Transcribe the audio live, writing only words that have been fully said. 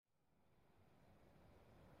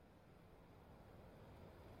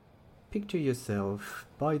Picture yourself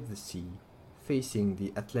by the sea, facing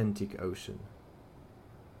the Atlantic Ocean.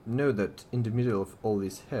 Know that in the middle of all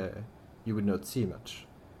this hair, you would not see much,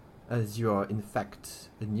 as you are in fact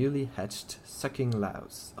a newly hatched sucking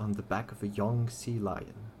louse on the back of a young sea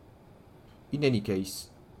lion. In any case,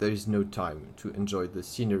 there is no time to enjoy the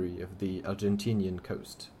scenery of the Argentinian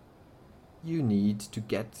coast. You need to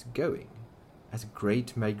get going, as a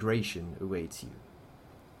great migration awaits you.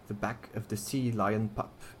 The back of the sea lion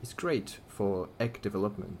pup is great for egg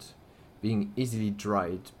development, being easily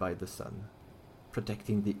dried by the sun,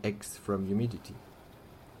 protecting the eggs from humidity.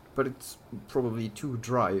 But it's probably too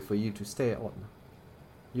dry for you to stay on.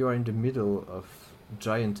 You are in the middle of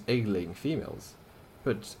giant egg-laying females,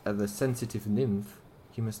 but as a sensitive nymph,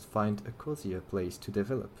 you must find a cozier place to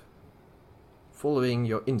develop. Following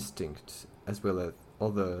your instinct, as well as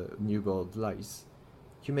other newborn lice,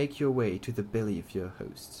 you make your way to the belly of your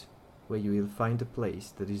host, where you will find a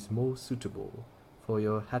place that is more suitable for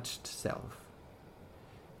your hatched self.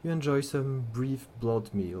 You enjoy some brief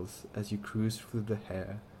blood meals as you cruise through the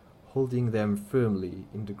hair, holding them firmly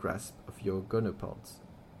in the grasp of your gonopods.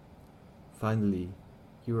 Finally,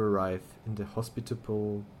 you arrive in the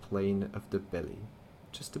hospitable plain of the belly,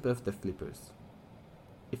 just above the flippers.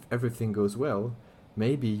 If everything goes well,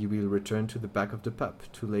 maybe you will return to the back of the pup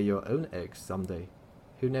to lay your own eggs someday.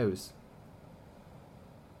 Who knows?